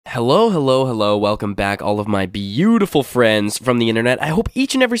Hello, hello, hello. Welcome back, all of my beautiful friends from the internet. I hope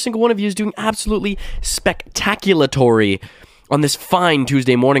each and every single one of you is doing absolutely spectaculatory on this fine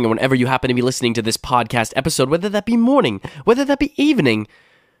Tuesday morning, or whenever you happen to be listening to this podcast episode, whether that be morning, whether that be evening,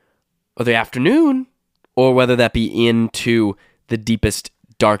 or the afternoon, or whether that be into the deepest,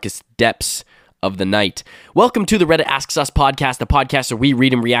 darkest depths of the night. Welcome to the Reddit Asks Us podcast, the podcast where we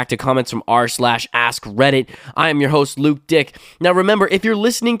read and react to comments from r/Askreddit. I am your host, Luke Dick. Now remember, if you're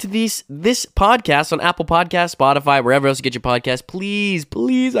listening to this podcast on Apple Podcasts, Spotify, wherever else you get your podcast,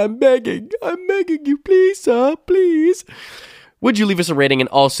 please, I'm begging you, please, would you leave us a rating and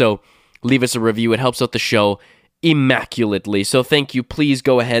also leave us a review? It helps out the show immaculately. So thank you. Please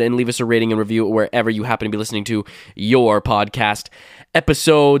go ahead and leave us a rating and review wherever you happen to be listening to your podcast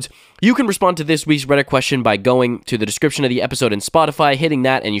episodes. You can respond to this week's Reddit question by going to the description of the episode in Spotify, hitting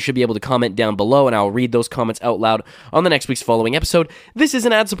that, and you should be able to comment down below, and I'll read those comments out loud on the next week's following episode. This is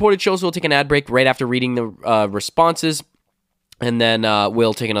an ad-supported show, so we'll take an ad break right after reading the responses, and then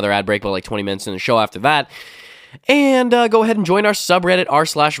we'll take another ad break, about like 20 minutes in the show after that. And go ahead and join our subreddit,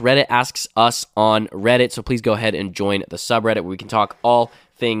 r/Reddit Asks Us on Reddit. So please go ahead and join the subreddit where we can talk all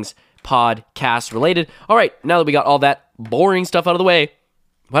things podcast related. All right, now that we got all that boring stuff out of the way,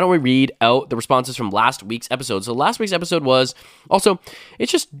 why don't we read out the responses from last week's episode? So last week's episode was also,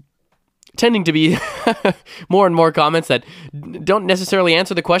 it's just tending to be more and more comments that don't necessarily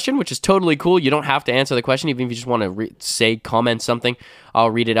answer the question, which is totally cool. You don't have to answer the question, even if you just want to comment something.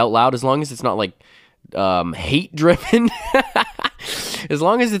 I'll read it out loud as long as it's not like hate driven. As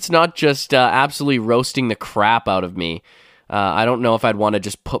long as it's not just absolutely roasting the crap out of me. I don't know if I'd want to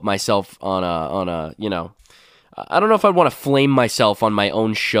just put myself on a I don't know if I'd want to flame myself on my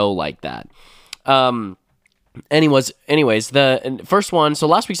own show like that. Anyways, the first one, so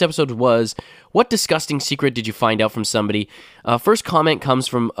last week's episode was, what disgusting secret did you find out from somebody? First comment comes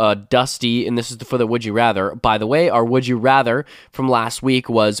from Dusty, and this is for the Would You Rather. By the way, our Would You Rather from last week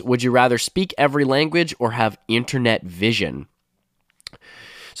was, would you rather speak every language or have internet vision?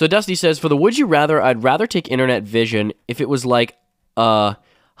 So Dusty says, for the Would You Rather, I'd rather take internet vision if it was like a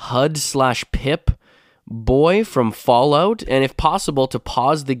HUD/Pip boy from Fallout, and if possible, to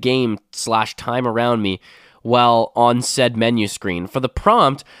pause the game /time around me while on said menu screen. For the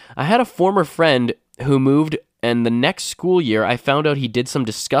prompt, I had a former friend who moved, and the next school year, I found out he did some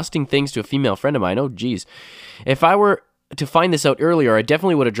disgusting things to a female friend of mine. Oh, geez. If I were to find this out earlier, I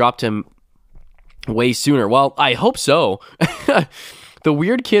definitely would have dropped him way sooner. Well, I hope so. The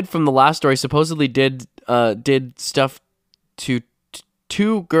weird kid from the last story supposedly did stuff to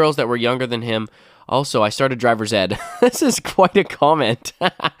two girls that were younger than him. Also, I started driver's ed. This is quite a comment.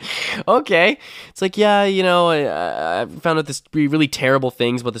 Okay. It's like, yeah, I found out this really terrible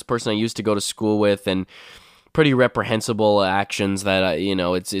things about this person I used to go to school with, and pretty reprehensible actions that,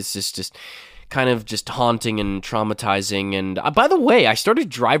 it's just kind of just haunting and traumatizing. And by the way, I started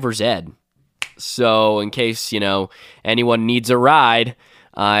driver's ed. So in case, anyone needs a ride,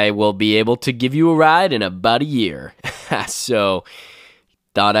 I will be able to give you a ride in about a year. So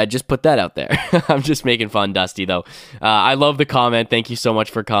thought I'd just put that out there. I'm just making fun, Dusty, though. I love the comment. Thank you so much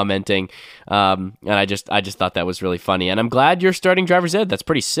for commenting. And I just thought that was really funny. And I'm glad you're starting driver's ed. That's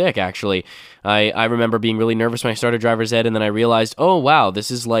pretty sick, actually. I remember being really nervous when I started driver's ed, and then I realized, oh, wow,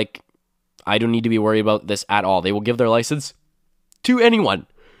 this is like, I don't need to be worried about this at all. They will give their license to anyone,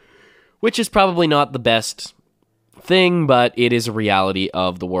 which is probably not the best thing, but it is a reality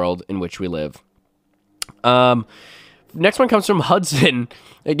of the world in which we live. Next one comes from Hudson.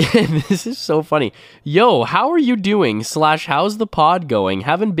 Again, this is so funny. Yo, how are you doing? / how's the pod going?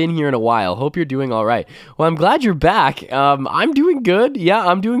 Haven't been here in a while. Hope you're doing all right. Well, I'm glad you're back. I'm doing good. Yeah,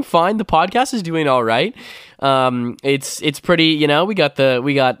 I'm doing fine. The podcast is doing all right. It's pretty, we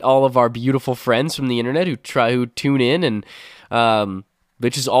got all of our beautiful friends from the internet who tune in, and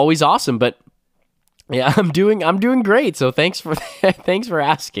which is always awesome. But yeah, I'm doing great. So thanks for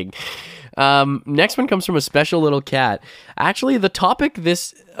asking. Next one comes from a special little cat. Actually, the topic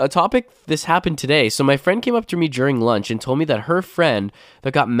this happened today. So my friend came up to me during lunch and told me that her friend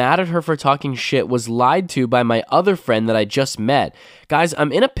that got mad at her for talking shit was lied to by my other friend that I just met. Guys,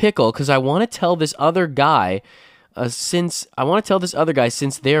 I'm in a pickle because I want to tell this other guy since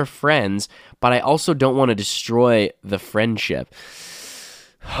they're friends, but I also don't want to destroy the friendship.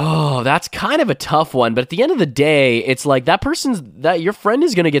 Oh, that's kind of a tough one, but at the end of the day, it's like your friend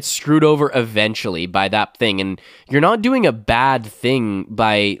is going to get screwed over eventually by that thing, and you're not doing a bad thing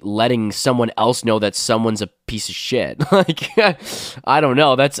by letting someone else know that someone's a piece of shit. Like, I don't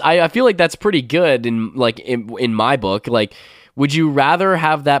know. I feel like that's pretty good in my book. Like, would you rather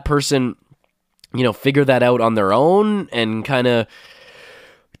have that person, figure that out on their own and kind of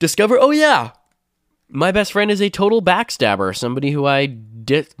discover, oh yeah, my best friend is a total backstabber, somebody who I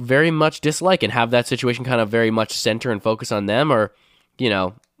very much dislike, and have that situation kind of very much center and focus on them, or, you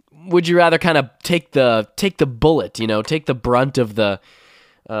know, would you rather kind of take the bullet, you know, take the brunt of the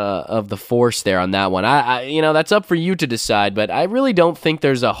force there on that one? I you know, that's up for you to decide, but I really don't think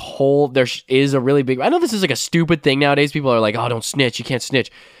there is a really big, I know this is like a stupid thing nowadays. People are like, oh, don't snitch, you can't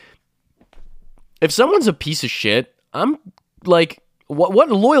snitch. If someone's a piece of shit, I'm like, what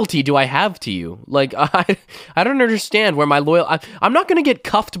loyalty do I have to you? Like, I don't understand where my I'm not going to get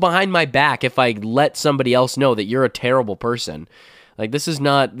cuffed behind my back if I let somebody else know that you're a terrible person. Like, this is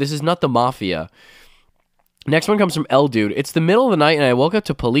not the mafia. Next one comes from L Dude. It's the middle of the night and I woke up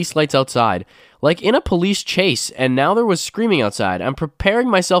to police lights outside, like in a police chase, and now there was screaming outside. I'm preparing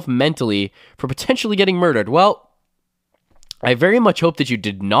myself mentally for potentially getting murdered. Well, I very much hope that you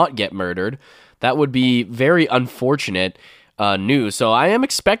did not get murdered. That would be very unfortunate news. So I am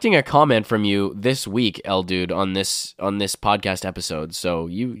expecting a comment from you this week, L Dude, on this podcast episode. So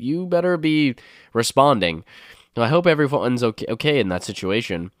you better be responding. I hope everyone's okay in that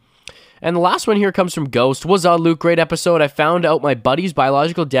situation. And the last one here comes from Ghost. What's up, Luke? Great episode. I found out my buddy's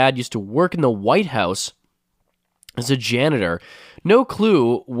biological dad used to work in the White House as a janitor. No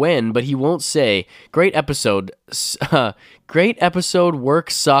clue when, but he won't say. Great episode. Great episode. Work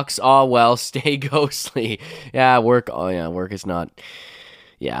sucks. Oh, well, stay ghostly. Yeah, work. Oh, yeah, work is not.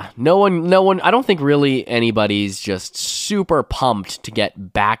 Yeah, no one. I don't think really anybody's just super pumped to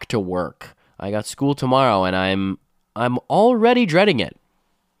get back to work. I got school tomorrow, and I'm already dreading it.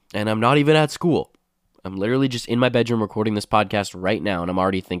 And I'm not even at school. I'm literally just in my bedroom recording this podcast right now, and I'm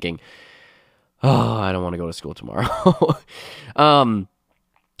already thinking, oh, I don't want to go to school tomorrow.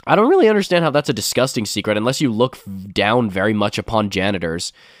 I don't really understand how that's a disgusting secret unless you look down very much upon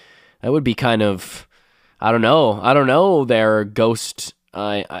janitors. That would be kind of, I don't know there, Ghost.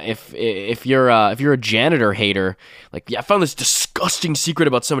 If you're a janitor hater, like, yeah, I found this disgusting secret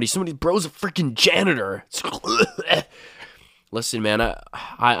about somebody bro's a freaking janitor. Listen, man,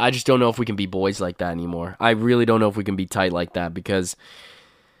 I just don't know if we can be boys like that anymore. I really don't know if we can be tight like that, because,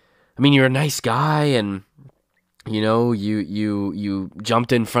 I mean, you're a nice guy, and, you know, you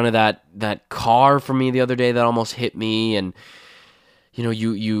jumped in front of that car for me the other day that almost hit me, and, you know,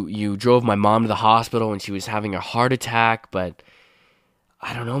 you drove my mom to the hospital when she was having a heart attack, but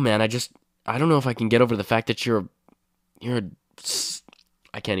I don't know, man. I don't know if I can get over the fact that you're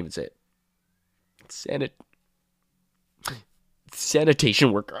I can't even say it.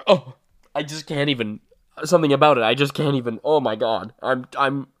 Sanitation worker. Oh, I just can't even, something about it. I just can't even, oh my God.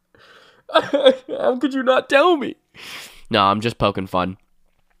 I'm how could you not tell me? No, I'm just poking fun.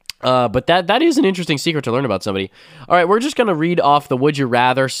 But that is an interesting secret to learn about somebody. All right, we're just going to read off the Would You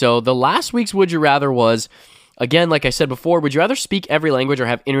Rather. So the last week's Would You Rather was, again, like I said before, would you rather speak every language or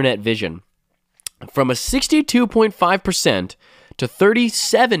have internet vision? From a 62.5% to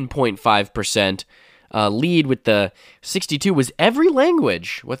 37.5%, lead with the 62 was every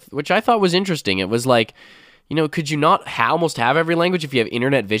language, which I thought was interesting. It was like, you know, could you not almost have every language if you have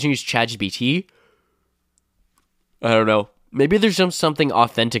internet vision? Use ChatGPT? I don't know. Maybe there's just something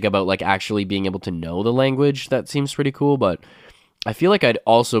authentic about, like, actually being able to know the language that seems pretty cool, but I feel like I'd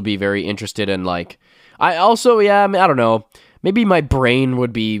also be very interested in, like, I don't know. Maybe my brain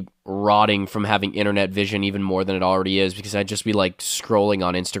would be rotting from having internet vision even more than it already is, because I'd just be like scrolling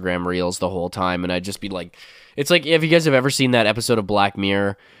on Instagram Reels the whole time, and I'd just be like, it's like, if you guys have ever seen that episode of Black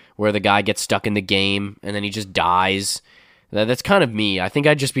Mirror where the guy gets stuck in the game and then he just dies, that's kind of me. I think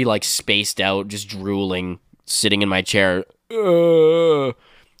I'd just be like spaced out, just drooling, sitting in my chair, you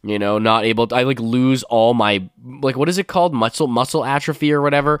know, not able to, I like lose all my, like, what is it called? Muscle atrophy or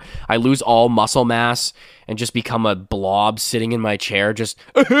whatever. I lose all muscle mass and just become a blob sitting in my chair, just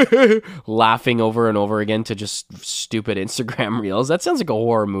laughing over and over again to just stupid Instagram Reels. That sounds like a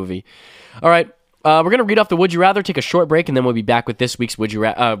horror movie. All right. We're going to read off the Would You Rather, take a short break, and then we'll be back with this week's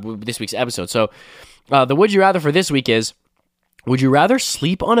episode. So the Would You Rather for this week is, would you rather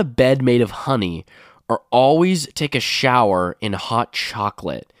sleep on a bed made of honey or always take a shower in hot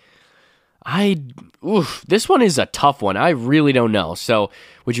chocolate? This one is a tough one. I really don't know. So,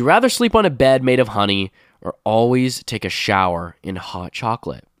 would you rather sleep on a bed made of honey or always take a shower in hot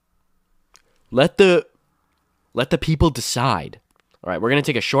chocolate? Let the people decide. All right, we're going to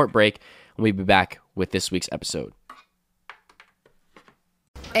take a short break, and we'll be back with this week's episode.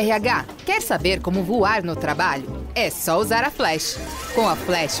 RH, quer saber como voar no trabalho? É só usar a Flash. Com a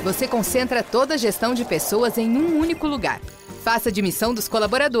Flash, você concentra toda a gestão de pessoas em um único lugar. Faça a admissão dos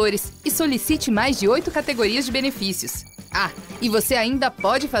colaboradores e solicite mais de 8 categorias de benefícios. Ah, e você ainda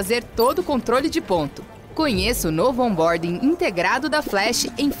pode fazer todo o controle de ponto. Conheça o novo onboarding integrado da Flash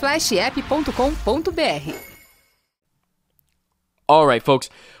em flashapp.com.br. All right, folks,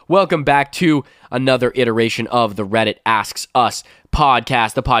 welcome back to another iteration of the Reddit Asks Us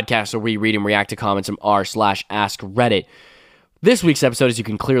podcast, the podcast where we read and react to comments from r/Askreddit. This week's episode, as you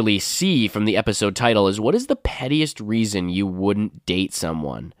can clearly see from the episode title, is what is the pettiest reason you wouldn't date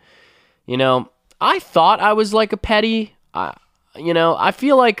someone? You know, I thought I was like a petty. I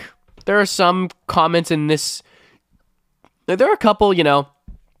feel like there are some comments in this. There are a couple,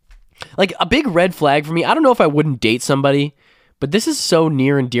 like a big red flag for me. I don't know if I wouldn't date somebody, but this is so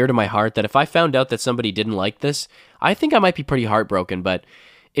near and dear to my heart that if I found out that somebody didn't like this, I think I might be pretty heartbroken. But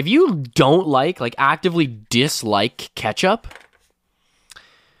if you don't like actively dislike ketchup,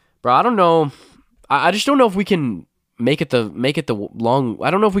 bro, I don't know. I just don't know if we can make it the long.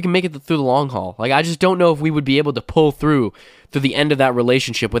 I don't know if we can make it through the long haul. Like, I just don't know if we would be able to pull through to the end of that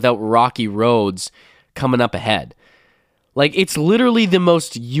relationship without rocky roads coming up ahead. Like, it's literally the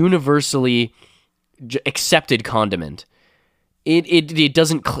most universally accepted condiment. It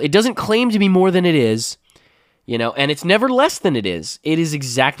doesn't claim to be more than it is, and it's never less than it is. It is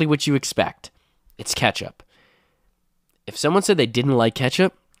exactly what you expect. It's ketchup. If someone said they didn't like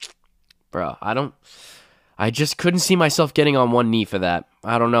ketchup, bro, I just couldn't see myself getting on one knee for that.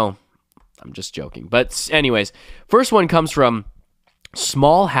 I don't know. I'm just joking. But anyways, first one comes from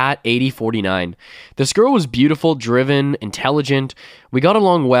Small Hat 8049. This girl was beautiful, driven, intelligent. We got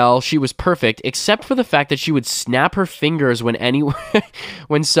along well. She was perfect, except for the fact that she would snap her fingers whenever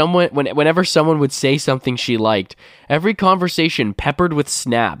someone would say something she liked. Every conversation peppered with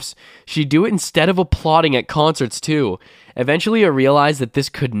snaps. She'd do it instead of applauding at concerts too. Eventually, I realized that this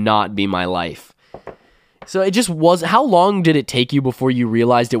could not be my life. So it just was. How long did it take you before you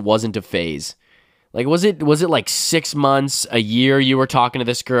realized it wasn't a phase? Like, was it like 6 months, a year you were talking to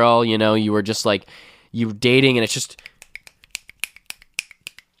this girl, you were just like, you were dating and it's just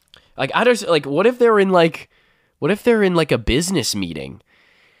like, what if they're in like a business meeting?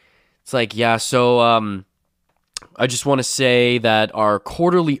 It's like, yeah, so, I just want to say that our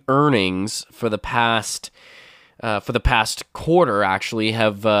quarterly earnings for the past quarter actually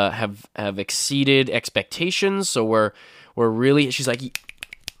have exceeded expectations. So we're really, she's like,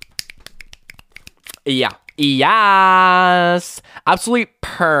 yeah. Yes. Absolutely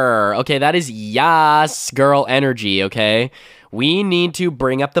purr. Okay, that is yes, girl energy, okay? We need to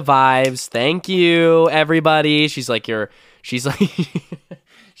bring up the vibes. Thank you, everybody. She's like, she's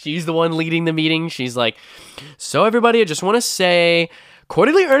the one leading the meeting. She's like, so everybody, I just want to say,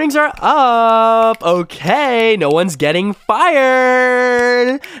 quarterly earnings are up. Okay, no one's getting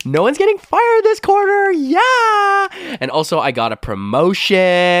fired. No one's getting fired this quarter. Yeah. And also, I got a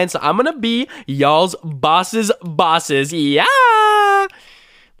promotion, so I'm gonna be y'all's bosses. Yeah.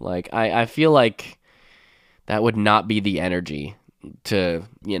 Like, I feel like that would not be the energy to,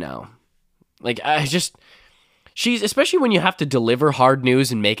 like, she's, especially when you have to deliver hard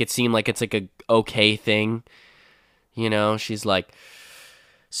news and make it seem like it's like a okay thing. She's like,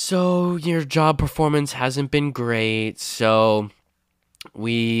 so your job performance hasn't been great, so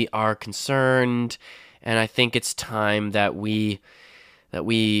we are concerned, and I think it's time that we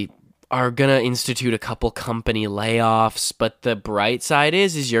are gonna institute a couple company layoffs, but the bright side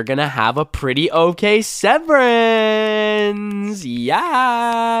is you're gonna have a pretty okay severance.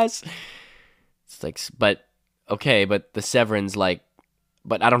 Yes. It's like, but okay, but the severance, like,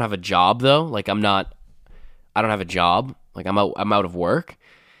 but I don't have a job though. Like, I don't have a job. Like, I'm out of work.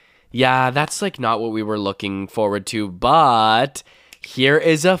 Yeah, that's like not what we were looking forward to, but here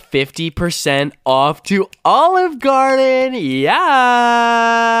is a 50% off to Olive Garden.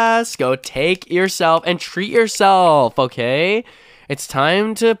 Yes! Go take yourself and treat yourself, okay? It's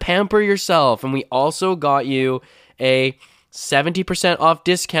time to pamper yourself. And we also got you a 70% off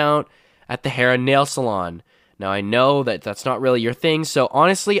discount at the hair and nail salon. Now, I know that that's not really your thing, so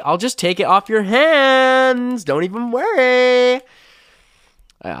honestly, I'll just take it off your hands. Don't even worry.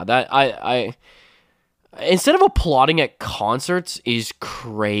 Yeah, that I instead of applauding at concerts is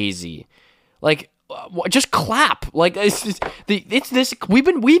crazy. Like, just clap. Like, it's this. We've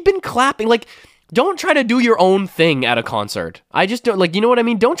been clapping. Like, don't try to do your own thing at a concert. I just don't, like, you know what I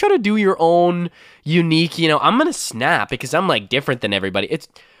mean? Don't try to do your own unique. I'm gonna snap because I'm like different than everybody.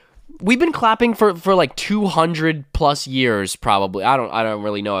 We've been clapping for like 200 plus years, probably. I don't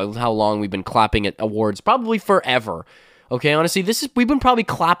really know how long we've been clapping at awards. Probably forever. Okay, honestly, we've been probably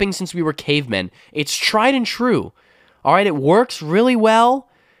clapping since we were cavemen. It's tried and true. All right, it works really well.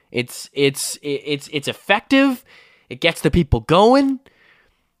 It's effective. It gets the people going.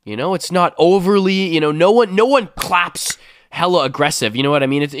 It's not overly, no one claps hella aggressive. You know what I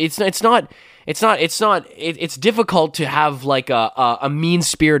mean? It's it's difficult to have like a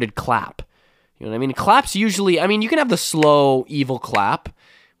mean-spirited clap. You know what I mean? Claps usually, I mean, you can have the slow, evil clap,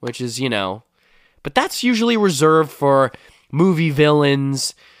 which is, but that's usually reserved for movie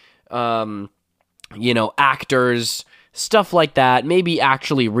villains, actors, stuff like that. Maybe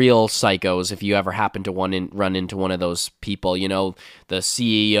actually real psychos if you ever happen to run into one of those people, the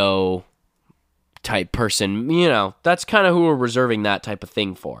CEO type person, that's kind of who we're reserving that type of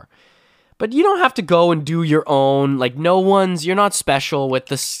thing for. But you don't have to go and do your own, like you're not special with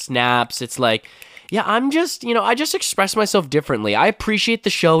the snaps. It's like, yeah, I'm just, I just express myself differently. I appreciate the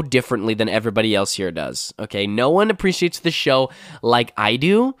show differently than everybody else here does, okay? No one appreciates the show like I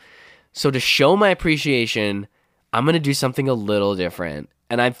do. So to show my appreciation, I'm going to do something a little different.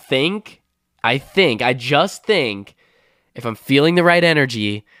 And I just think, if I'm feeling the right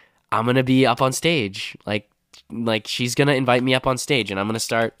energy, I'm going to be up on stage. Like she's going to invite me up on stage and I'm going to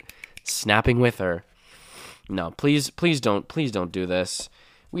start snapping with her. No, please don't do this.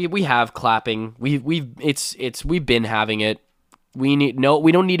 We have clapping. We've been having it. We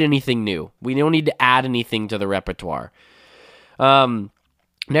don't need anything new. We don't need to add anything to the repertoire.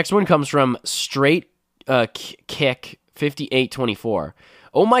 Next one comes from Straight Kick 5824.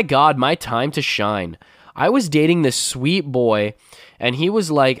 Oh my God, my time to shine. I was dating this sweet boy, and he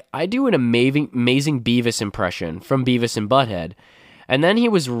was like, I do an amazing Beavis impression from Beavis and Butthead. And then he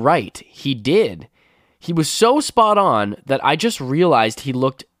was right. He did. He was so spot on that I just realized he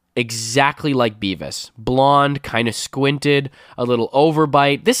looked exactly like Beavis. Blonde, kind of squinted, a little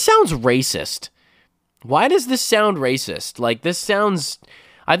overbite. This sounds racist. Why does this sound racist? Like, this sounds...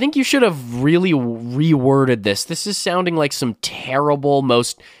 I think you should have really reworded this. This is sounding like some terrible,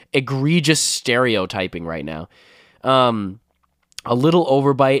 most egregious stereotyping right now. A little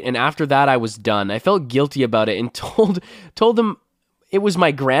overbite, and after that, I was done. I felt guilty about it and told them it was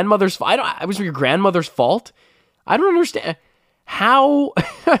my grandmother's fault. It was your grandmother's fault? I don't understand. How?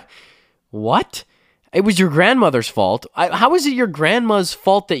 What? It was your grandmother's fault? How is it your grandma's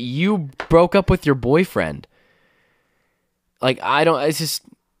fault that you broke up with your boyfriend? Like, it's just...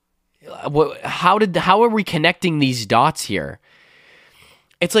 How are we connecting these dots here?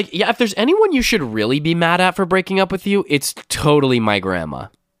 It's like, yeah, if there's anyone you should really be mad at for breaking up with you, it's totally my grandma.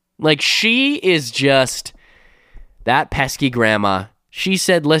 Like, she is just that pesky grandma. She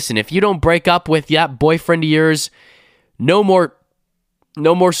said, listen, if you don't break up with that boyfriend of yours, no more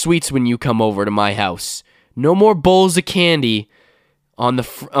sweets when you come over to my house. No more bowls of candy on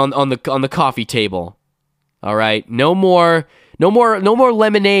the coffee table. All right? No more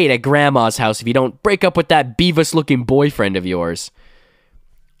lemonade at grandma's house if you don't break up with that Beavis-looking boyfriend of yours.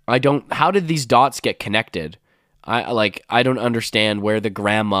 How did these dots get connected? I don't understand where the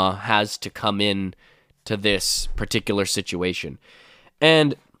grandma has to come in to this particular situation.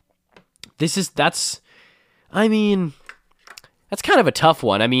 And that's kind of a tough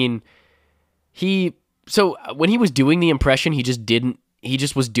one. I mean, so when he was doing the impression, he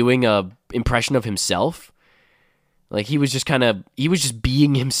just was doing a impression of himself. Like, he was just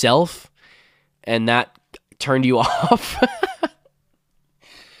being himself, and that turned you off.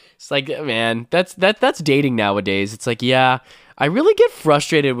 It's like, man, that's dating nowadays. It's like, yeah, I really get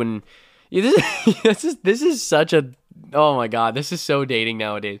frustrated when this is such a, oh my God, this is so dating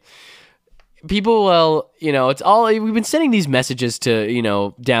nowadays. People will, it's all, we've been sending these messages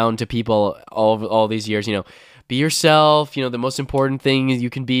to, down to people all these years, be yourself, the most important thing you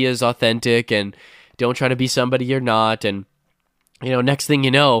can be is authentic, and don't try to be somebody you're not. And, next thing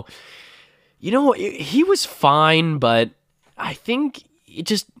you know, he was fine, but I think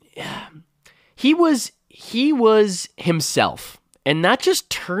he was himself, and that just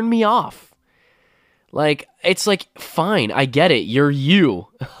turned me off. Like, it's like, fine, I get it. You're you,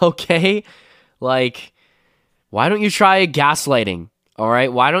 okay? Like, why don't you try gaslighting? All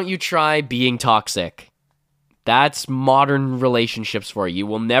right? Why don't you try being toxic? That's modern relationships for you. You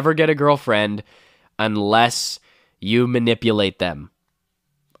will never get a girlfriend unless you manipulate them,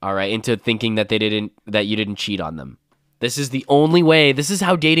 all right, into thinking that you didn't cheat on them. This is the only way. This is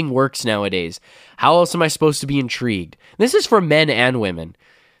how dating works nowadays. How else am I supposed to be intrigued? This is for men and women.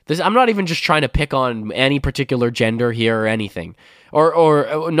 I'm not even just trying to pick on any particular gender here or anything,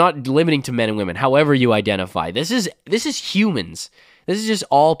 or not limiting to men and women. However you identify, this is humans. This is just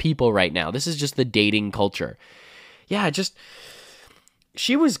all people right now. This is just the dating culture. Yeah,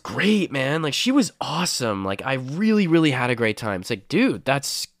 she was great, man. Like, she was awesome. Like, I really, really had a great time. It's like, dude,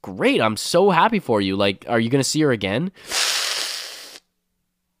 that's great. I'm so happy for you. Like, are you going to see her again?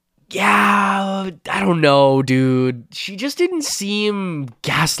 Yeah, I don't know, dude. She just didn't seem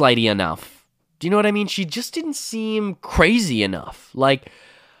gaslighty enough. Do you know what I mean? She just didn't seem crazy enough. Like,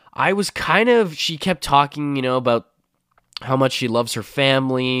 she kept talking, about how much she loves her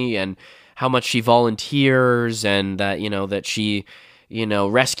family and how much she volunteers and that, that she,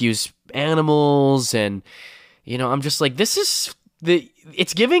 rescues animals. And, I'm just like,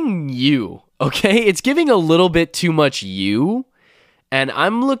 it's giving you, okay? It's giving a little bit too much you. And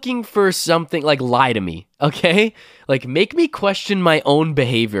I'm looking for something like lie to me, okay? Like make me question my own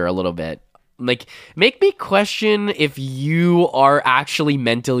behavior a little bit. Like make me question if you are actually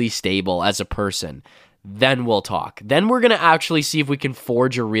mentally stable as a person. Then we'll talk. Then we're going to actually see if we can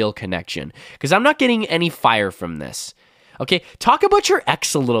forge a real connection. Because I'm not getting any fire from this. Okay? Talk about your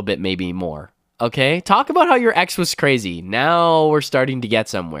ex a little bit maybe more. Okay? Talk about how your ex was crazy. Now we're starting to get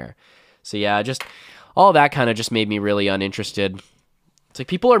somewhere. So yeah, just all that kind of just made me really uninterested. It's like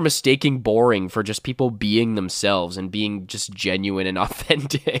people are mistaking boring for just people being themselves and being just genuine and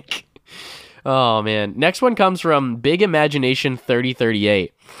authentic. Oh, man. Next one comes from Big Imagination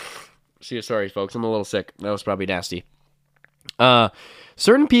 3038. Sorry, folks. I'm a little sick. That was probably nasty.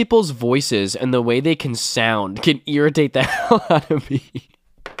 Certain people's voices and the way they can sound can irritate the hell out of me.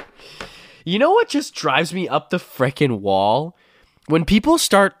 You know what just drives me up the frickin' wall? When people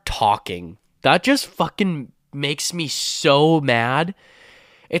start talking. That just fucking makes me so mad.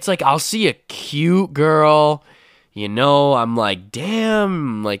 It's like I'll see a cute girl, I'm like,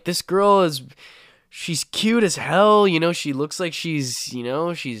 damn, like this girl she's cute as hell, she looks like she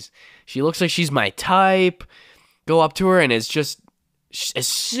looks like she's my type. Go up to her and it's just, as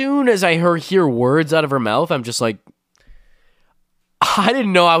soon as I hear words out of her mouth, I'm just like, I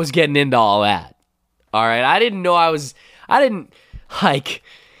didn't know I was getting into all that. All right, I didn't know I was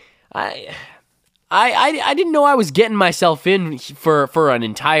getting myself in for an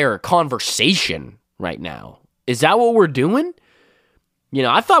entire conversation right now. Is that what we're doing?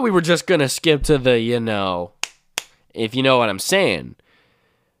 I thought we were just going to skip to the, if you know what I'm saying.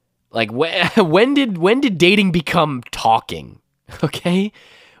 Like, when did dating become talking? Okay?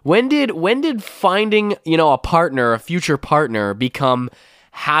 When did finding, a partner, a future partner, become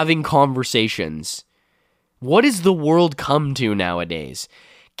having conversations? What does the world come to nowadays?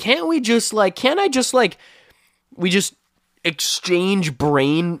 Can't we just we just exchange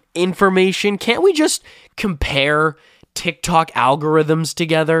brain information? Can't we just compare TikTok algorithms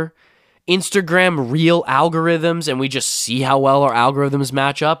together? Instagram Reel algorithms, and we just see how well our algorithms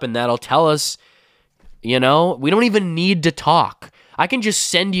match up, and that'll tell us, we don't even need to talk. I can just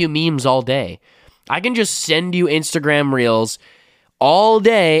send you memes all day. I can just send you Instagram Reels all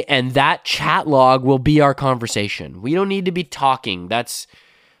day, and that chat log will be our conversation. We don't need to be talking.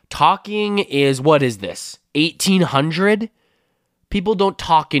 Talking is, what is this? 1800? People don't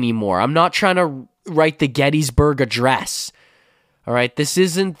talk anymore. I'm not trying to write the Gettysburg Address. All right, this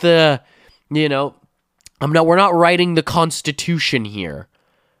isn't the, we're not writing the Constitution here.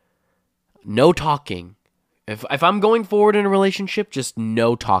 No talking. If I'm going forward in a relationship, just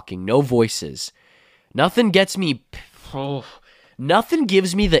no talking, no voices. Nothing gives me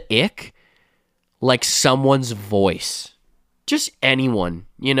the ick like someone's voice. Just anyone,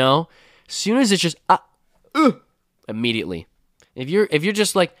 As soon as it's just immediately. If you're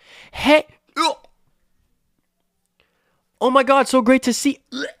just like, hey, oh my God, so great to see.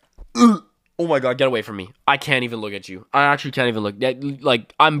 Oh my God, get away from me. I can't even look at you. I actually can't even look.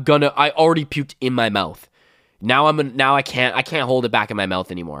 Like I already puked in my mouth. Now I can't hold it back in my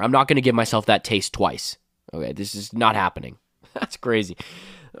mouth anymore. I'm not going to give myself that taste twice. Okay, this is not happening. That's crazy.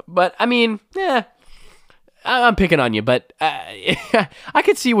 But I mean, I'm picking on you, but I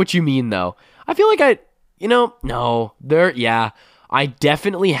could see what you mean though. I feel like I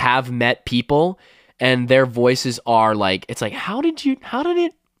definitely have met people and their voices are like, it's like,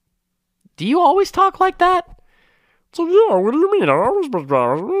 do you always talk like that? So yeah, what do you mean? What do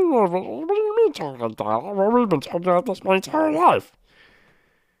you mean talking like that? I've always been talking like this my entire life.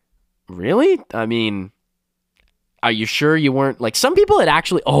 Really? I mean, are you sure you weren't like some people that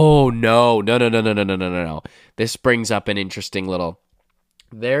actually? Oh no. This brings up an interesting little.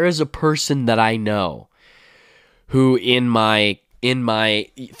 There is a person that I know who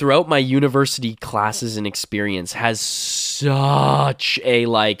throughout my university classes and experience has such a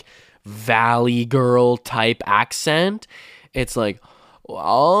like Valley girl type accent. It's like,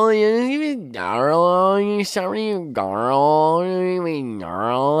 oh,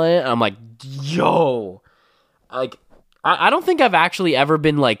 I'm like, yo, like, I don't think I've actually ever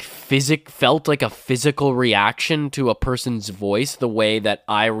been like felt like a physical reaction to a person's voice the way that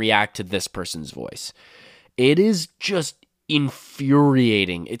I react to this person's voice. It is just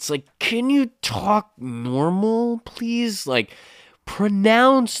infuriating. It's like, can you talk normal, please? Like,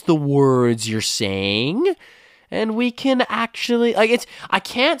 pronounce the words you're saying and we can actually, like,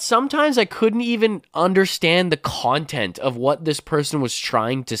 sometimes I couldn't even understand the content of what this person was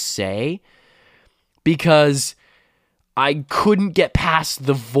trying to say because I couldn't get past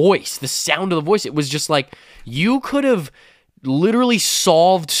the voice, the sound of the voice. It was just like, you could have literally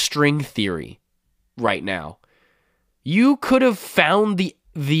solved string theory right now. You could have found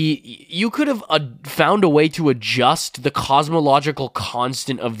found a way to adjust the cosmological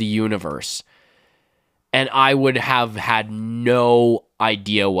constant of the universe, and I would have had no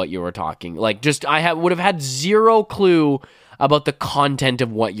idea what you were talking. Like, just would have had zero clue about the content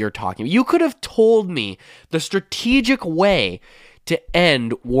of what you're talking about. You could have told me the strategic way to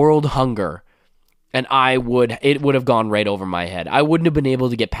end world hunger, and it would have gone right over my head. I wouldn't have been able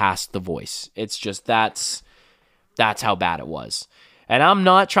to get past the voice. It's just that's how bad it was. And I'm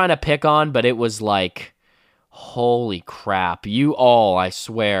not trying to pick on, but it was like, holy crap. You all, I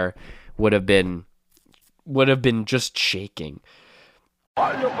swear, would have been just shaking.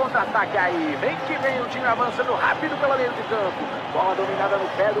 Olha o contra-ataque aí, vem que vem o time avançando rápido pela linha de campo. Bola dominada no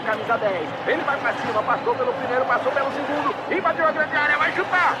pé do camisa 10. Ele vai pra cima, passou pelo primeiro, passou pelo segundo. Invadiu a grande área, vai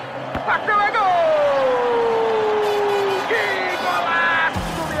chutar. Bateu, é gol! Que golaço,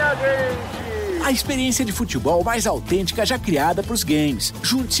 minha gente! A experiência de futebol mais autêntica já criada para os games.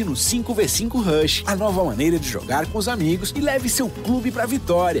 Junte-se no 5v5 Rush, a nova maneira de jogar com os amigos, e leve seu clube para a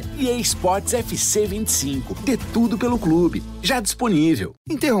vitória. EA Sports FC 25. Dê tudo pelo clube. Já disponível.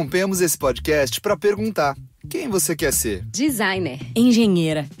 Interrompemos esse podcast para perguntar: quem você quer ser? Designer,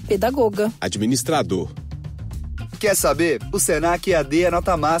 engenheira, pedagoga, administrador. Quer saber? O Senac EAD é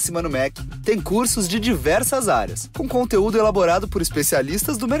nota máxima no MEC. Tem cursos de diversas áreas, com conteúdo elaborado por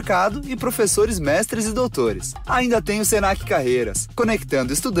especialistas do mercado e professores mestres e doutores. Ainda tem o Senac Carreiras,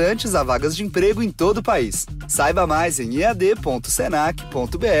 conectando estudantes a vagas de emprego em todo o país. Saiba mais em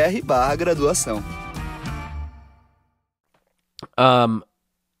ead.senac.br/graduação.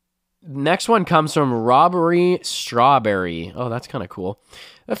 Next one comes from Robbery Strawberry. Oh, that's kind of cool.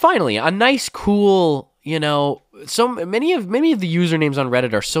 Finally, a nice, cool, so many of the usernames on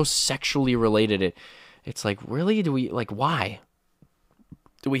Reddit are so sexually related. It's like, really? Do we, like, why?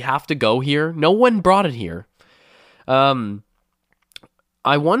 Do we have to go here? No one brought it here. I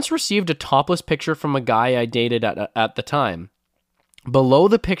once received a topless picture from a guy I dated at the time. Below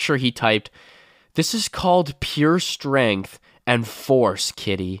the picture, he typed, "This is called pure strength and force,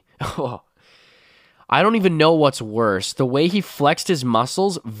 kitty." I don't even know what's worse. The way he flexed his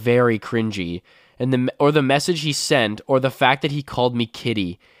muscles, very cringy. And the message he sent, or the fact that he called me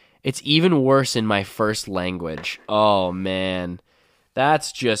kitty. It's even worse in my first language. Oh, man.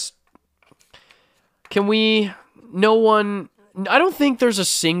 That's just... I don't think there's a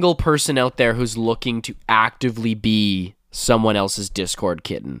single person out there who's looking to actively be someone else's Discord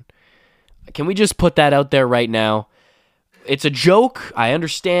kitten. Can we just put that out there right now? It's a joke, I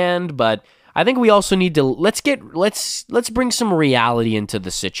understand, but I think we also need to... Let's bring some reality into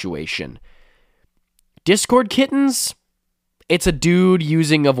the situation. Discord kittens, it's a dude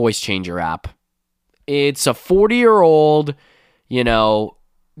using a voice changer app. It's a 40-year-old,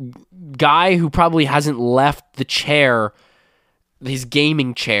 guy who probably hasn't left the chair, his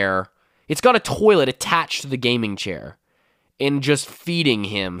gaming chair. It's got a toilet attached to the gaming chair, and just feeding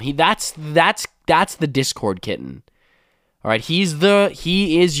him. That's the Discord kitten. All right, he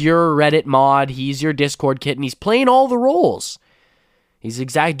is your Reddit mod. He's your Discord kitten. He's playing all the roles. He's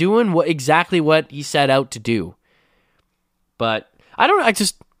doing exactly what he set out to do. But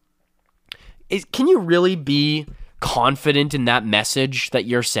can you really be confident in that message that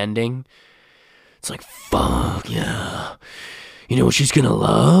you're sending? It's like, fuck yeah. You know what she's gonna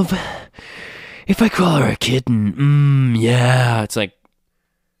love? If I call her a kitten, yeah. It's like,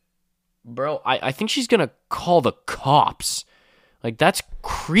 bro, I think she's gonna call the cops. Like, that's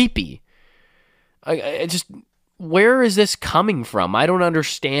creepy. Where is this coming from? I don't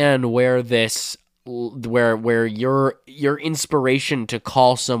understand where your inspiration to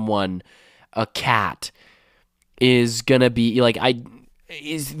call someone a cat is gonna be like.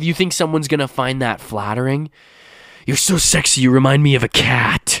 You think someone's gonna find that flattering? You're so sexy, you remind me of a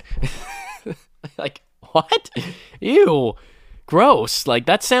cat. Like, what? Ew. Gross. Like,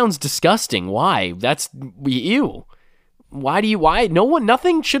 that sounds disgusting. Why? That's ew. Why?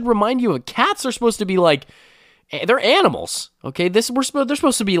 Nothing should remind you of cats. Are supposed to be like, they're animals. Okay, they're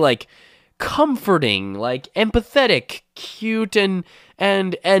supposed to be like comforting, like empathetic, cute, and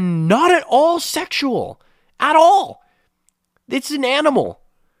not at all sexual at all. It's an animal.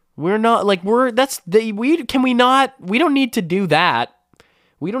 We don't need to do that.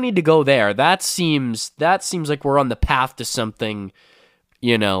 We don't need to go there. That seems like we're on the path to something,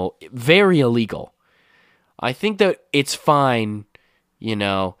 very illegal. I think that it's fine, you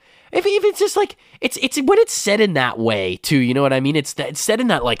know. If it's just like it's when it's said in that way too, you know what I mean? It's said in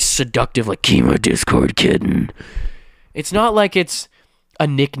that like seductive, like keep my Discord kitten. It's not like it's a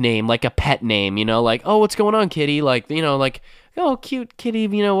nickname, like a pet name, you know, like, oh, what's going on, kitty? Like, you know, like, oh, cute kitty,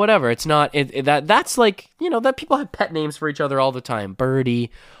 you know, whatever. It's not that's like, you know, that people have pet names for each other all the time, birdie,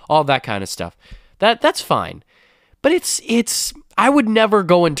 all that kind of stuff. That's fine, but it's I would never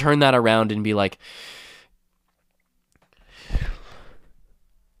go and turn that around and be like,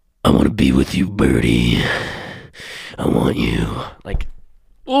 I want to be with you, birdie. I want you. Like,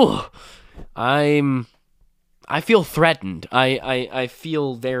 oh, I feel threatened. I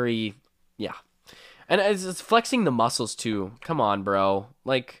feel very, yeah. And it's flexing the muscles too. Come on, bro.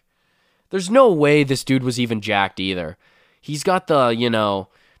 Like, there's no way this dude was even jacked either. He's got the, you know,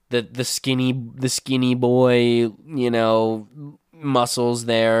 the skinny boy, you know, muscles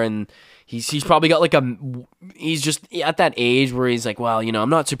there, and he's probably got like he's just at that age where he's like, well, you know, I'm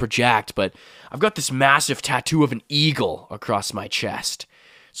not super jacked, but I've got this massive tattoo of an eagle across my chest.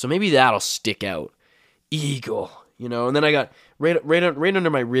 So maybe that'll stick out. Eagle, you know, and then I got right under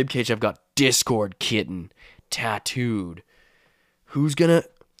my rib cage, I've got Discord kitten tattooed.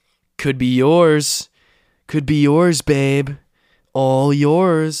 Could be yours, babe, all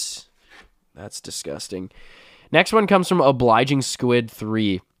yours. That's disgusting. Next one comes from Obliging Squid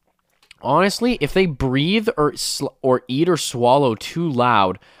 3. Honestly, if they breathe or eat or swallow too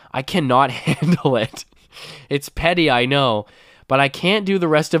loud, I cannot handle it. It's petty, I know. But I can't do the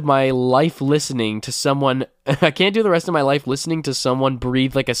rest of my life listening to someone breathe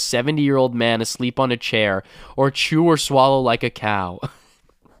like a 70-year-old man asleep on a chair, or chew or swallow like a cow.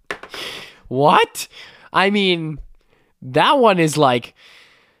 What? I mean, that one is like,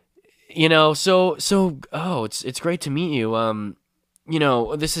 you know, so it's great to meet you. You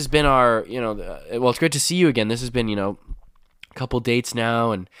know, this has been our, you know, well, it's great to see you again. This has been, you know, a couple dates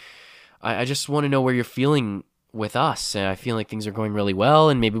now, and I just want to know where you're feeling with us, and I feel like things are going really well,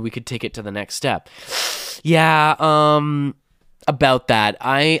 and maybe we could take it to the next step. Yeah, about that,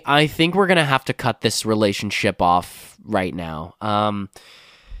 I think we're gonna have to cut this relationship off right now.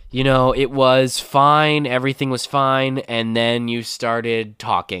 You know, it was fine, everything was fine, and then you started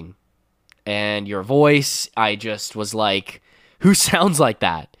talking, and your voice, I just was like, who sounds like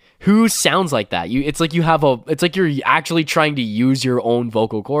that? Who sounds like that? It's like you're actually trying to use your own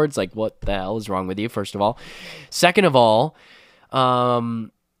vocal cords. Like, what the hell is wrong with you, first of all? Second of all,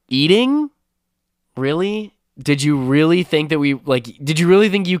 eating? Really? Did you really think that did you really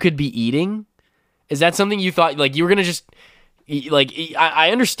think you could be eating? Is that something you thought, like, you were going to just, like,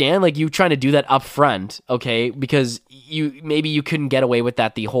 I understand, like, you trying to do that up front, okay? Because maybe you couldn't get away with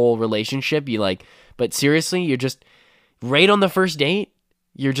that the whole relationship. But seriously, you're just, right on the first date,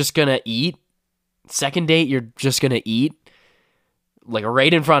 you're just gonna eat. Second date, you're just gonna eat. Like,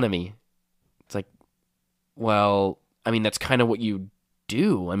 right in front of me. It's like, well, I mean, that's kind of what you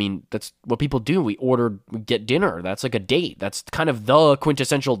do. I mean, that's what people do. We get dinner. That's like a date. That's kind of the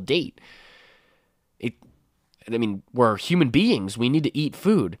quintessential date. I mean, we're human beings. We need to eat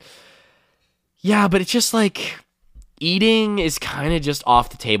food. Yeah, but it's just like, eating is kind of just off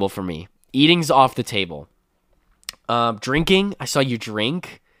the table for me. Eating's off the table. Drinking, I saw you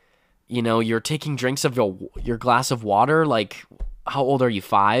drink. You know, you're taking drinks of your glass of water. Like, how old are you?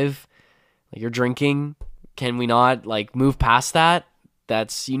 5? Like, you're drinking. Can we not, like, move past that?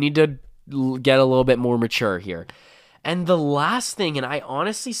 You need to get a little bit more mature here. And the last thing, and I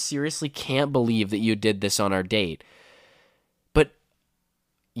honestly, seriously can't believe that you did this on our date, but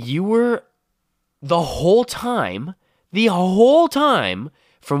you were the whole time,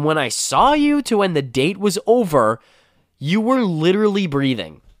 from when I saw you to when the date was over, you were literally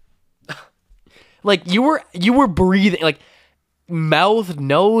breathing. Like, you were breathing, like, mouth,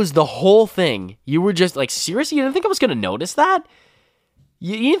 nose, the whole thing. You were just, like, seriously, you didn't think I was going to notice that?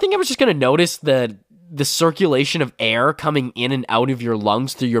 You didn't think I was just going to notice the circulation of air coming in and out of your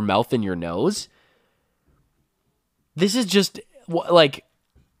lungs through your mouth and your nose? This is just, like,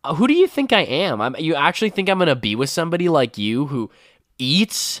 who do you think I am? You actually think I'm going to be with somebody like you who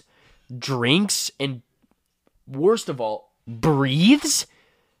eats, drinks, and worst of all, breathes?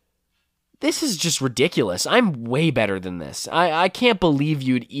 This is just ridiculous. I'm way better than this. I can't believe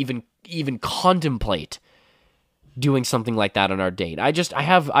you'd even contemplate doing something like that on our date.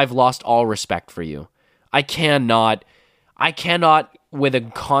 I've lost all respect for you. I cannot with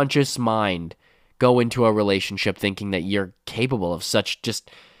a conscious mind go into a relationship thinking that you're capable of such just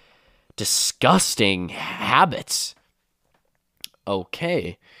disgusting habits.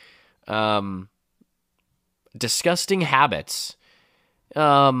 Okay. Disgusting habits.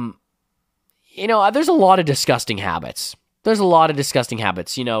 there's a lot of disgusting habits.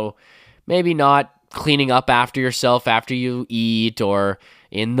 Maybe not cleaning up after yourself after you eat or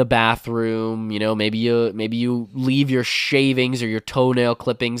in the bathroom. Maybe you leave your shavings or your toenail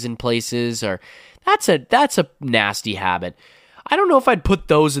clippings in places, or that's a nasty habit. I don't know if I'd put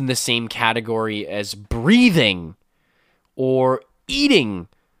those in the same category as breathing or eating,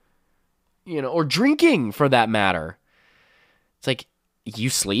 or drinking for that matter. It's like, you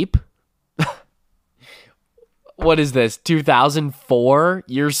sleep? What is this, 2004?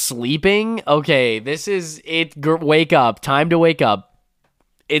 You're sleeping? Okay, this is it. Wake up. Time to wake up.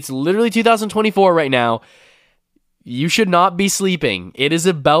 It's literally 2024 right now. You should not be sleeping. It is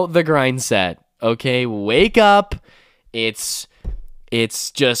about the grind set. Okay, wake up. It's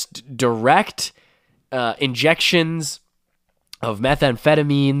just direct injections of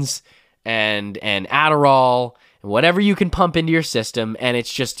methamphetamines and Adderall and whatever you can pump into your system, and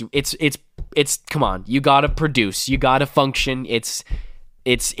it's come on, you gotta produce, you gotta function. It's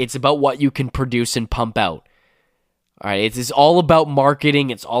about what you can produce and pump out. All right, it's all about marketing.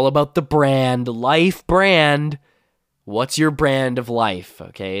 It's all about the brand, life brand. What's your brand of life?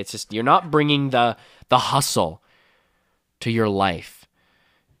 Okay, it's just, you're not bringing the hustle to your life.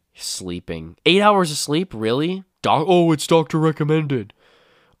 Sleeping 8 hours of sleep, really? It's doctor recommended.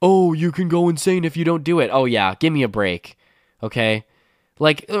 Oh, you can go insane if you don't do it. Oh yeah, give me a break. Okay.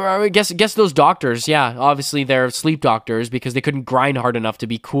 Like, I guess those doctors, yeah, obviously they're sleep doctors because they couldn't grind hard enough to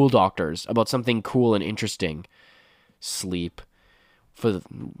be cool doctors about something cool and interesting. Sleep.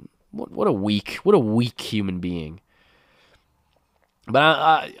 What a weak human being. But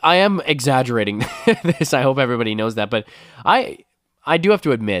I am exaggerating this. I hope everybody knows that. But I do have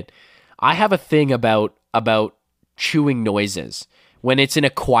to admit, I have a thing about chewing noises. When it's in a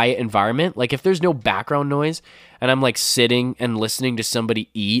quiet environment, like if there's no background noise and I'm like sitting and listening to somebody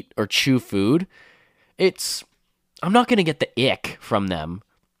eat or chew food, I'm not going to get the ick from them,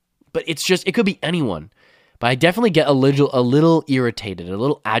 but it could be anyone. But I definitely get a little irritated, a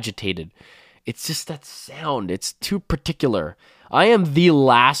little agitated. It's just that sound. It's too particular. I am the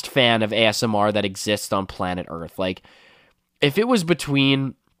last fan of ASMR that exists on planet Earth. Like, if it was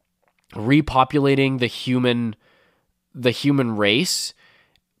between repopulating the human race,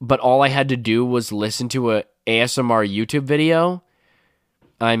 but all I had to do was listen to a ASMR YouTube video,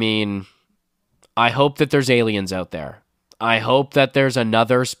 I mean, I hope that there's aliens out there. I hope that there's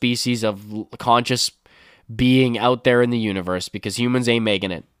another species of conscious being out there in the universe, because humans ain't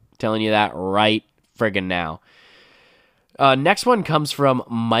making it. I'm telling you that right friggin' now. Next one comes from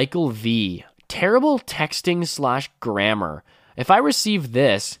Michael V. Terrible texting / grammar. If I receive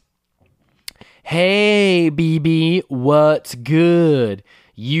this, "Hey, BB, what's good?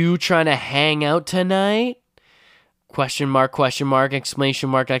 You trying to hang out tonight?" Question mark, exclamation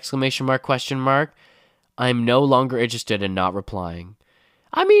mark, question mark. I'm no longer interested in not replying.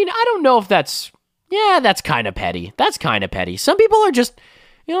 I mean, I don't know if that's kind of petty. That's kind of petty. Some people are just,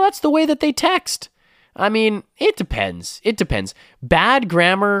 that's the way that they text. I mean, it depends. Bad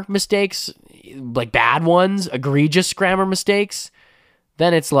grammar mistakes, like bad ones, egregious grammar mistakes,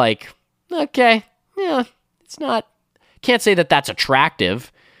 then it's like, okay, yeah, it's not, can't say that that's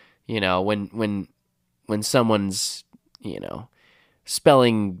attractive, when someone's,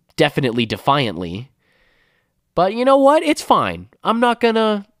 spelling definitely defiantly. But you know what? It's fine. I'm not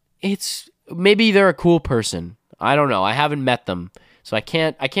gonna, maybe they're a cool person. I don't know. I haven't met them, so I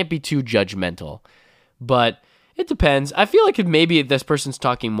can't be too judgmental. But it depends. I feel like if maybe this person's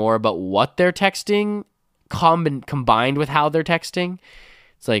talking more about what they're texting combined with how they're texting,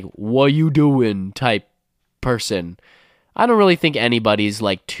 it's like, "What you doing?" type person. I don't really think anybody's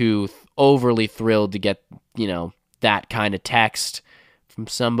like too overly thrilled to get, that kind of text from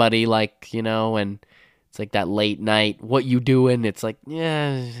somebody, like, and it's like that late night, "What you doing?" It's like,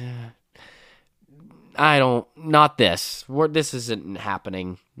 yeah, not this. This isn't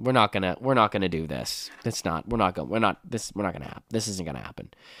happening. We're not gonna do this. This isn't gonna happen.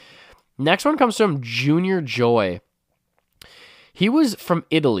 Next one comes from Junior Joy. He was from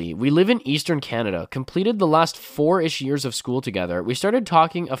Italy. We live in Eastern Canada. Completed the last 4-ish years of school together. We started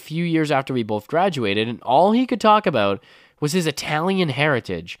talking a few years after we both graduated, and all he could talk about was his Italian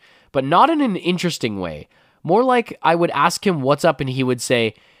heritage, but not in an interesting way. More like I would ask him what's up, and he would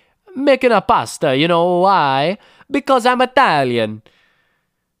say, "Making a pasta, you know why? Because I'm Italian."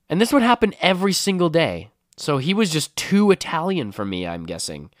 And this would happen every single day. So he was just too Italian for me, I'm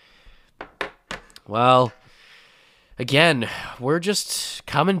guessing. Well, again, we're just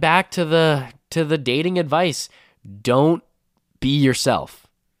coming back to the dating advice. Don't be yourself.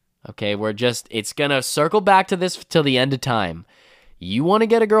 Okay, it's gonna circle back to this till the end of time. You want to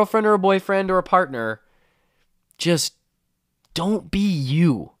get a girlfriend or a boyfriend or a partner, just don't be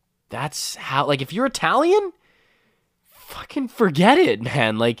you. That's how, like, if you're Italian, fucking forget it,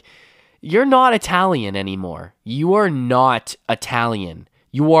 man. Like, you're not Italian anymore. You are not Italian.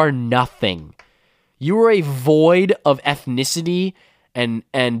 You are nothing. You are a void of ethnicity and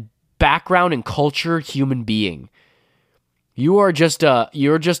background and culture human being. You're just a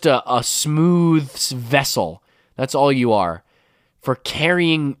smooth vessel. That's all you are for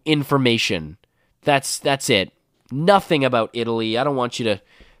carrying information. That's it. Nothing about Italy. I don't want you to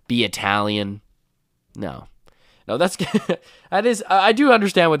be Italian. No, that's that is. I do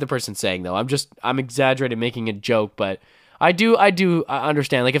understand what the person's saying though. I'm exaggerating, making a joke, but I do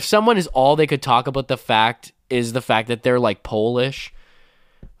understand. Like if someone is all they could talk about the fact that they're like Polish,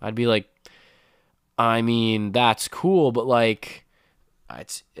 I'd be like, I mean, that's cool, but like,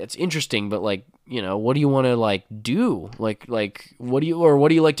 it's interesting, but like, you know, what do you want to like do? Like, what do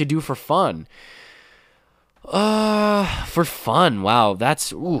you like to do for fun? For fun. Wow,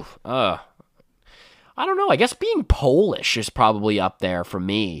 that's I don't know. I guess being Polish is probably up there for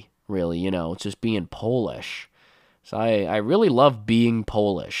me. Really, you know, it's just being Polish. So I really love being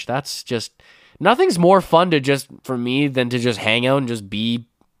Polish. That's just nothing's more fun for me than to just hang out and just be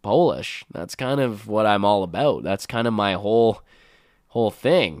Polish. That's kind of what I'm all about. That's kind of my whole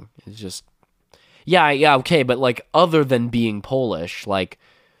thing. It's just yeah, okay, but like other than being Polish, like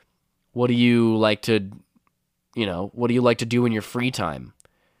what do you like to do in your free time?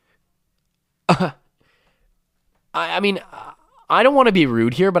 I mean, I don't want to be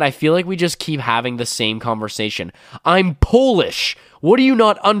rude here, but I feel like we just keep having the same conversation. I'm Polish. What do you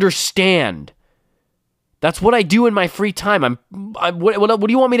not understand? That's what I do in my free time. What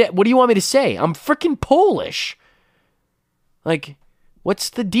do you want me to say? I'm freaking Polish. Like, what's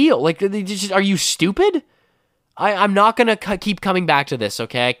the deal? Like, are you stupid? I'm not going to keep coming back to this,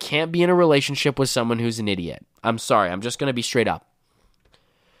 okay? I can't be in a relationship with someone who's an idiot. I'm sorry. I'm just going to be straight up.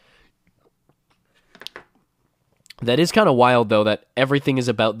 That is kind of wild, though, that everything is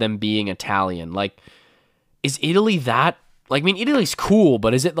about them being Italian. Like, is Italy that? Like, I mean, Italy's cool,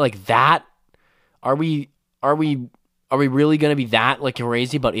 but is it like that? Are we really gonna be that like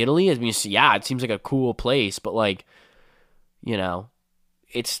crazy about Italy? I mean, yeah, it seems like a cool place, but like, you know,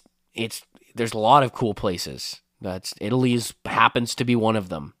 it's there's a lot of cool places. Italy happens to be one of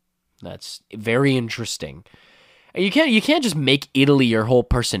them. That's very interesting. And you can't just make Italy your whole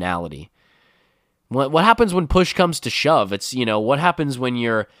personality. What happens when push comes to shove? It's, you know, what happens when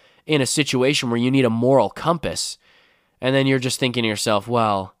you're in a situation where you need a moral compass, and then you're just thinking to yourself,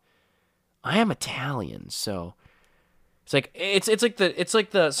 well, I am Italian, so it's like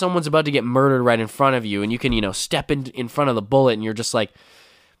someone's about to get murdered right in front of you, and you can, you know, step in front of the bullet, and you're just like,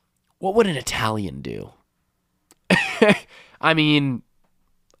 what would an Italian do? I mean,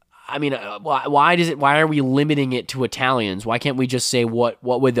 why are we limiting it to Italians? Why can't we just say what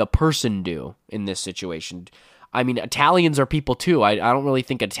would a person do in this situation? I mean, Italians are people too. I don't really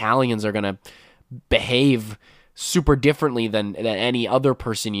think Italians are gonna behave super differently than any other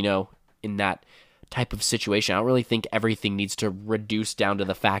person, you know, in that type of situation. I don't really think everything needs to reduce down to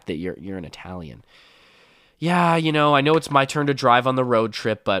the fact that you're an Italian. Yeah, you know, I know it's my turn to drive on the road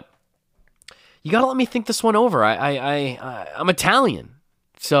trip, but you gotta let me think this one over. I'm Italian.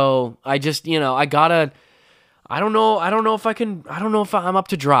 So I just, you know, I don't know if I'm up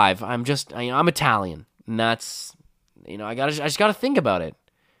to drive. I'm Italian, and that's, you know, I just gotta think about it.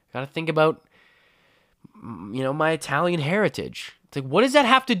 Gotta think about, you know, my Italian heritage. It's like, what does that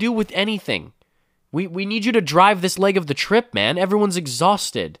have to do with anything? We need you to drive this leg of the trip, man. Everyone's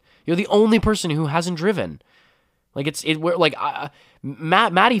exhausted. You're the only person who hasn't driven. Like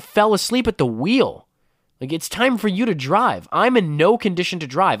Maddie fell asleep at the wheel. Like, it's time for you to drive. I'm in no condition to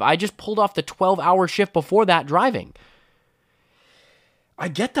drive. I just pulled off the 12-hour shift before that driving. I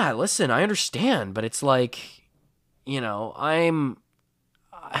get that. Listen, I understand, but it's like, you know, I'm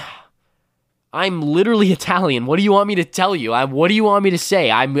literally Italian. What do you want me to tell you? What do you want me to say?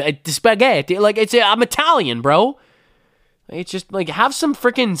 I'm spaghetti. Like, I'm Italian, bro. It's just like, have some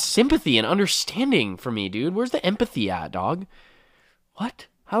freaking sympathy and understanding for me, dude. Where's the empathy at, dog? What?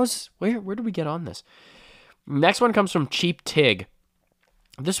 Where did we get on this? Next one comes from Cheap Tig.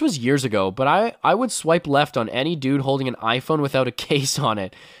 This was years ago, but I would swipe left on any dude holding an iPhone without a case on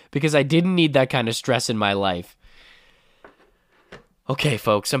it because I didn't need that kind of stress in my life. Okay,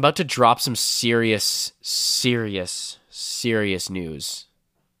 folks, I'm about to drop some serious news.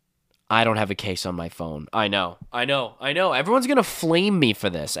 I don't have a case on my phone. I know. Everyone's going to flame me for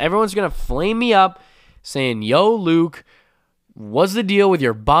this. Everyone's going to flame me up saying, yo, Luke, what's the deal with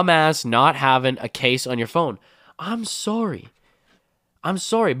your bum ass not having a case on your phone? I'm sorry. I'm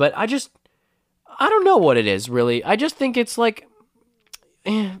sorry, but I don't know what it is, really. I just think it's like,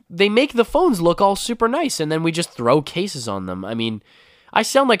 they make the phones look all super nice, and then we just throw cases on them. I mean, I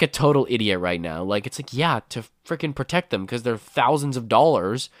sound like a total idiot right now. Like, it's like, yeah, to freaking protect them, because they're thousands of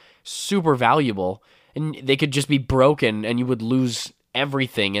dollars, super valuable, and they could just be broken, and you would lose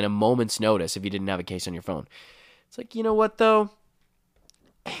everything in a moment's notice if you didn't have a case on your phone. It's like, you know what, though?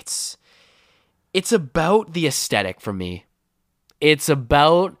 It's about the aesthetic for me. It's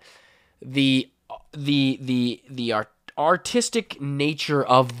about the artistic nature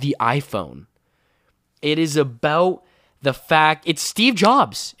of the iPhone. It is about the fact, it's Steve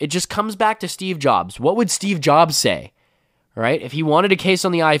Jobs. It just comes back to Steve Jobs. What would Steve Jobs say? Right? If he wanted a case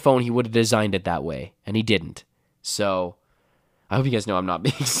on the iPhone, he would have designed it that way, and he didn't. So, I hope you guys know I'm not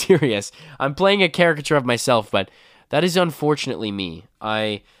being serious. I'm playing a caricature of myself, but that is unfortunately me.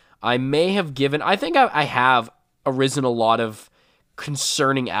 I may have given, I think I have arisen a lot of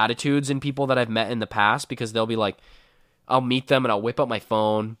concerning attitudes in people that I've met in the past, because they'll be like, I'll meet them and I'll whip up my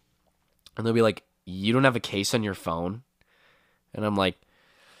phone and they'll be like, you don't have a case on your phone? And I'm like,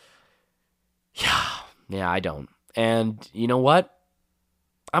 yeah, I don't. And you know what?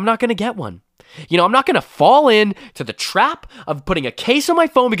 I'm not going to get one. I'm not going to fall in to the trap of putting a case on my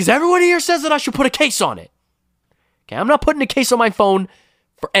phone because everyone here says that I should put a case on it. Okay, I'm not putting a case on my phone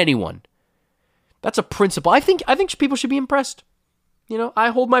for anyone. That's a principle. I think people should be impressed. I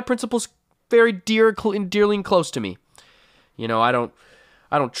hold my principles very dearly and close to me. I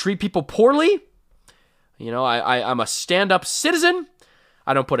don't treat people poorly. I'm a stand-up citizen.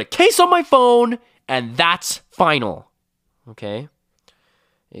 I don't put a case on my phone, and that's final. Okay?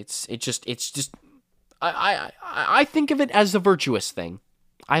 It's just I think of it as a virtuous thing.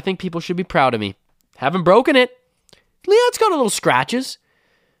 I think people should be proud of me. Haven't broken it. Yeah, it's got a little scratches.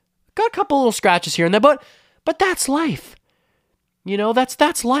 Got a couple little scratches here and there, but that's life.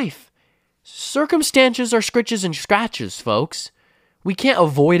 That's life. Circumstances are scritches and scratches, folks. We can't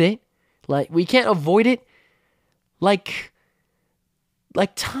avoid it. Like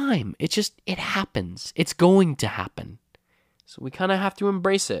time. It happens. It's going to happen. So we kind of have to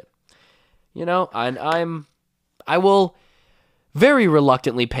embrace it. And I will very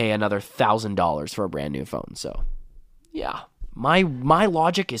reluctantly pay another $1,000 for a brand new phone. So, yeah, my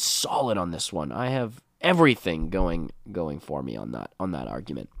logic is solid on this one. I have everything going for me on that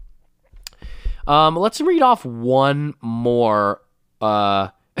argument. Let's read off one more.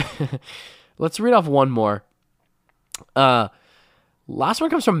 Let's read off one more. Last one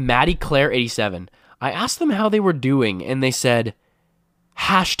comes from Maddie Claire 87. I asked them how they were doing, and they said,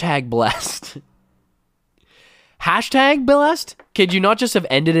 #blessed. #blessed? Could you not just have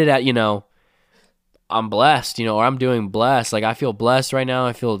ended it at, I'm blessed, or I'm doing blessed. Like, I feel blessed right now.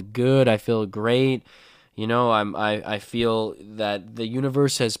 I feel good. I feel great. I feel that the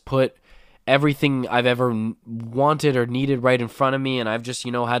universe has put everything I've ever wanted or needed right in front of me, and I've just,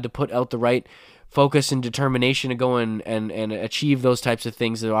 had to put out the right focus and determination to go and achieve those types of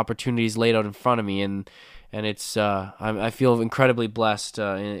things, the opportunities laid out in front of me, and it's I feel incredibly blessed,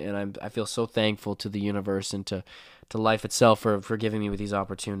 and I feel so thankful to the universe and to life itself for giving me with these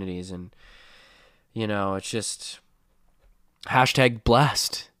opportunities, and it's just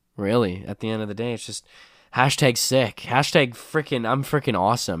 #blessed. Really, at the end of the day, it's just #sick, #frickin' I'm frickin'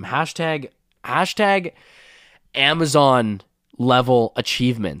 awesome, hashtag Amazon level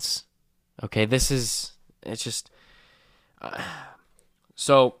achievements. Okay, it's just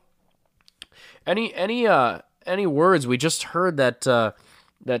so any words? We just heard that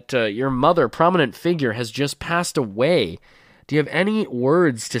your mother, prominent figure, has just passed away. Do you have any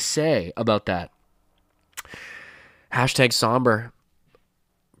words to say about that? #somber.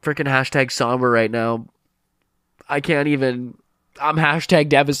 Freaking #somber right now. I can't even. I'm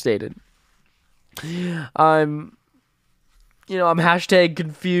 #devastated. I'm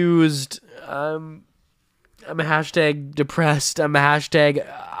 #confused. I'm #depressed. I'm hashtag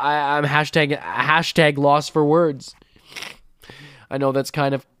lost for words. I know that's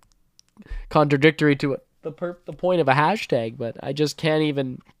kind of contradictory to the point of a hashtag, but I just can't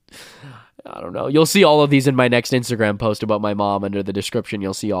even. I don't know. You'll see all of these in my next Instagram post about my mom. Under the description,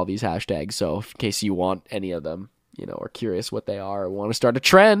 you'll see all these hashtags. So in case you want any of them, or curious what they are, or want to start a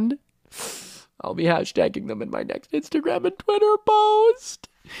trend, I'll be hashtagging them in my next Instagram and Twitter post.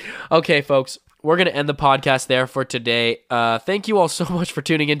 Okay, folks, we're going to end the podcast there for today. Thank you all so much for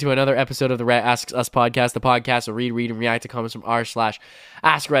tuning into another episode of the Ask Us podcast, the podcast will read, and react to comments from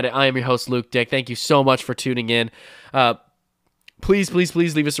r/Askreddit. I am your host, Luke Dick. Thank you so much for tuning in. Please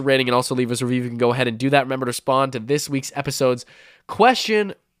leave us a rating and also leave us a review. You can go ahead and do that. Remember to respond to this week's episode's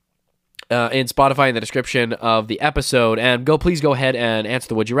question in Spotify in the description of the episode. And please go ahead and answer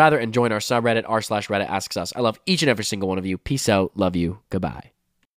the Would You Rather and join our subreddit, r/Reddit Asks Us. I love each and every single one of you. Peace out. Love you. Goodbye.